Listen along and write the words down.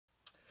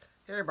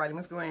Hey everybody,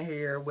 let's go in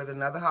here with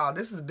another haul.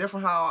 This is a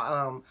different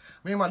haul.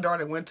 Me and my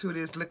daughter went to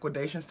this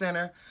liquidation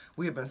center.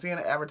 We have been seeing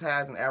it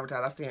advertised and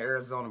advertised. I see it in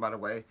Arizona, by the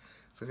way.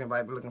 So if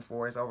anybody be looking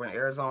for it, it's over in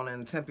Arizona,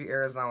 in Tempe,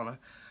 Arizona.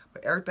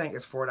 But everything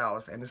is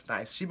 $4 and it's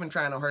nice. She's been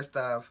trying on her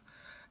stuff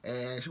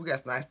and she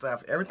got some nice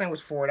stuff. Everything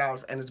was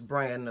 $4 and it's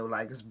brand new.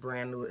 Like it's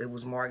brand new. It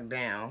was marked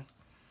down.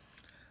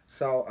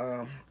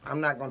 So I'm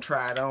not gonna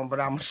try it on,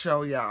 but I'm gonna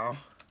show y'all.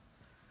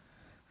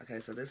 Okay,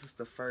 so this is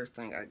the first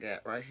thing I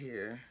got right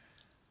here.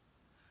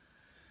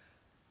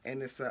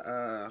 And it's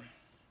a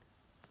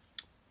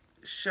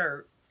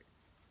shirt.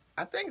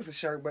 I think it's a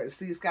shirt, but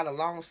see, it's got a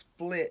long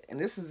split, and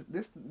this is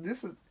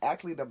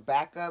actually the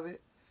back of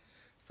it.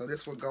 So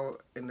this will go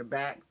in the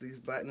back. These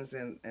buttons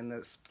and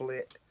the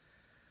split.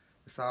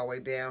 It's all the way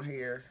down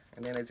here,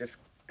 and then it just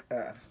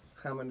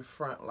come in the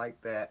front like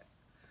that.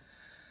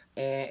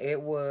 And it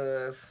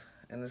was,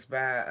 and it's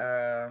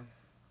by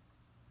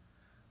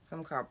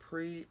something called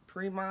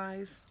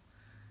Premise.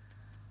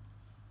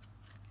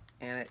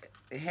 And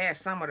it has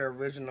some of the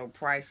original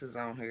prices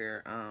on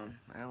here.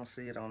 I don't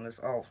see it on this.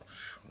 Oh,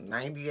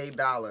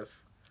 $98.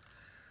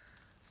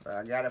 But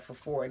I got it for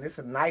 $4. And it's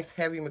a nice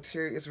heavy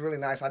material. It's really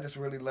nice. I just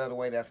really love the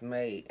way that's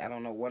made. I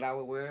don't know what I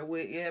would wear it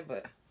with yet,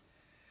 but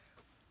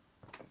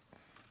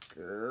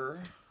girl.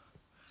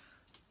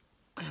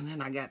 And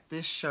then I got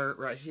this shirt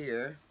right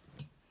here.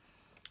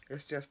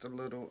 It's just a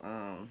little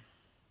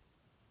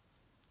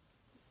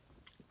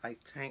like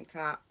tank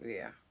top.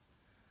 Yeah.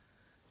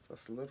 So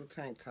it's a little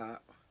tank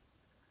top.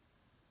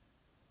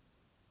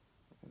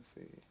 Let's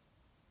see,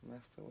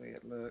 that's the way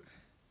it looks.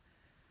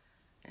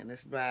 And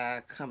it's by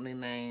a company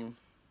named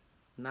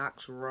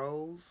Knox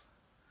Rose.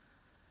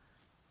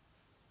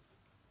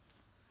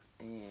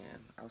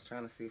 And I was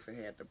trying to see if it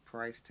had the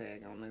price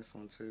tag on this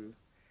one too.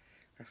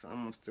 That's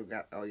almost still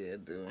got, oh yeah,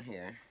 it do in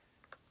here.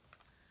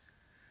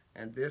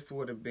 And this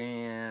would have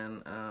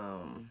been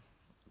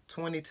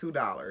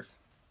 $22.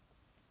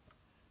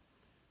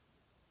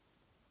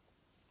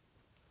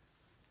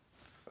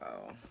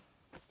 So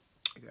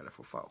I got it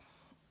for $4.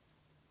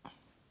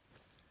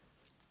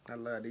 I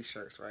love these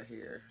shirts right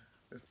here.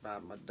 It's by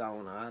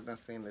Madonna. I've done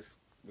seen this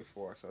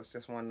before. So it's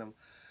just one of them,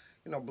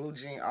 you know, blue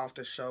jean off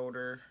the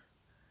shoulder.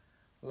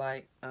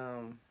 Like,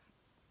 you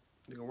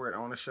can wear it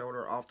on the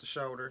shoulder, off the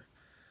shoulder.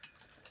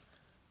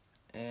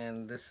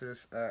 And this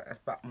is, it's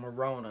by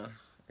Marona.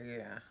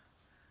 Yeah.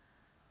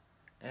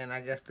 And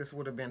I guess this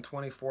would have been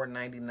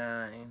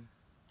 $24.99.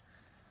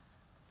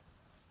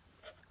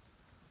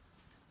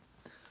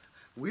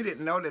 We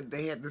didn't know that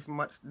they had this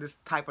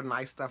type of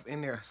nice stuff in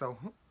there. So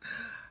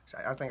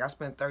I think I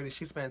spent 30,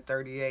 she spent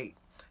 38,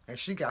 and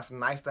she got some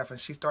nice stuff, and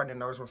she's starting to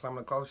notice with some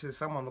of the clothes.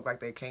 Some of them look like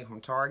they came from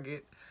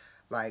Target,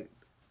 like,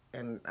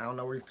 and I don't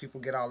know where these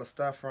people get all the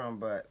stuff from,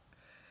 but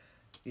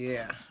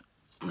yeah,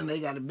 and they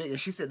got a big,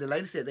 and she said, the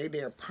lady said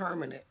they're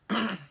permanent.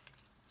 I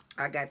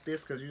got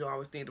this because you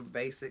always need a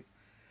basic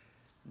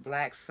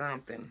black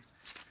something,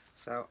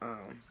 so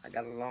I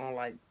got a long,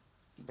 like,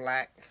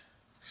 black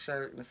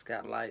shirt, and it's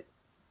got, like,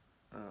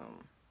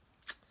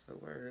 so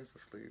where is the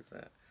sleeves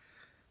at?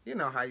 You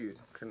know how you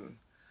can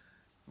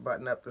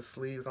button up the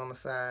sleeves on the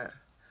side.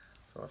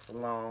 So it's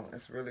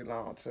it's really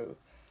long too.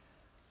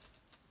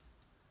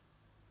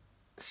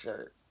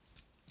 Shirt.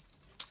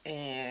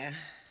 And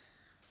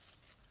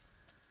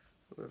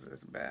who is this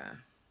by?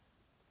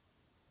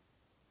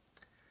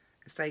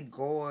 It say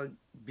Goa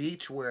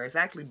Beachwear. It's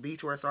actually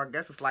beachwear, so I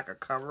guess it's like a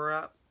cover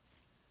up.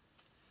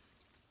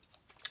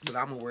 But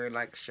I'm gonna wear it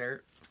like a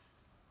shirt.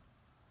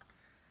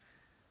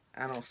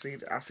 I see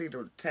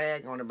the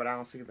tag on it, but I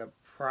don't see the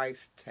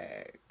price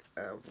tag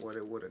of what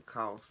it would have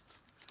cost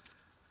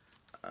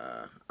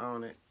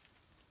on it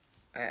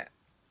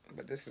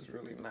but this is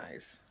really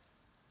nice,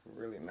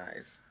 really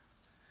nice.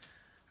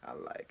 I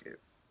like it.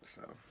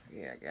 So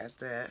yeah, I got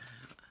that,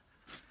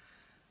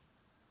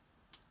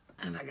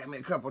 and I got me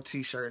a couple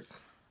t-shirts,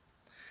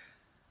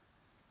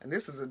 and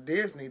this is a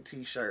Disney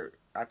t-shirt.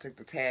 I took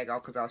the tag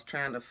off because I was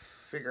trying to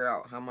figure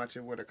out how much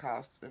it would have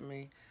costed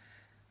me,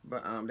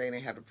 but they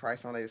didn't have the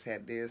price on it. They just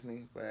had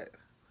Disney. But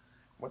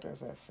what does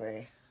that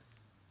say?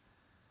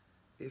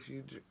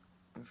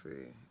 Let's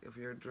see, if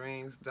your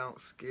dreams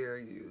don't scare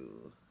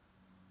you,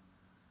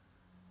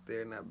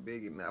 they're not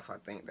big enough. I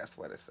think that's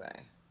what it say.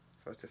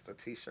 So it's just a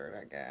t-shirt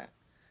I got.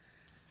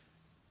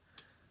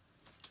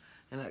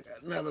 And I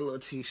got another little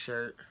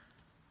t-shirt.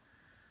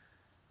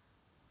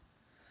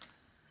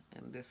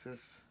 And this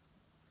is,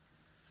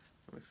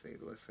 let me see,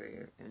 let's say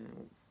it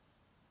in,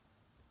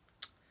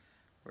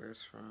 where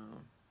it's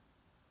from,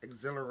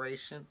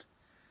 Exhilaration.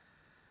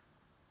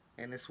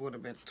 And this would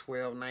have been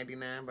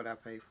 $12.99, but I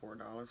paid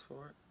 $4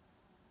 for it.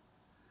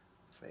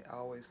 Say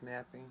always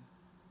napping.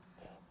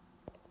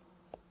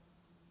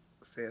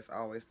 It says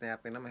always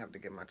napping. I'm gonna have to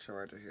get my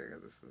charger here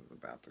because this is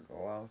about to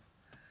go off.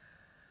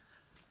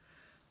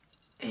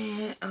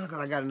 And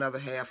I got another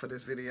half of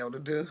this video to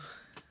do.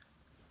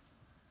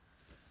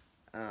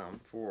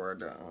 For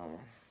the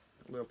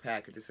little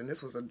packages. And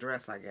this was a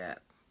dress I got.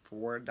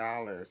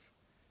 $4.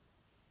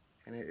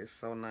 And it is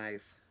so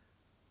nice.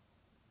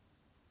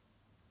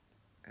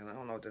 And I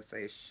don't know if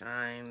they say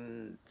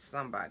Shine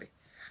Somebody.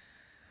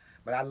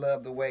 But I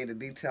love the way the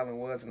detailing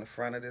was in the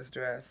front of this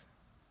dress.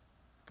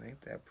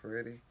 Ain't that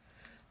pretty?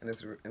 And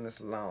it's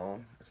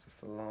long. It's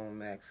just a long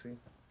maxi.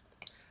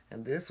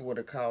 And this would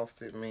have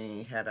costed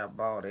me had I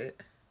bought it.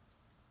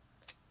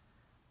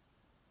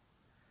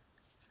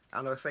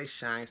 I know it say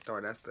Shine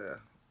Star. That's the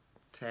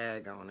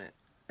tag on it.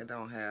 It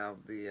don't have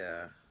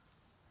the.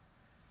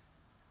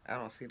 I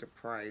don't see the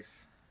price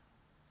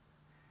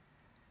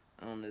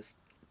on this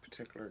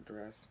particular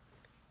dress.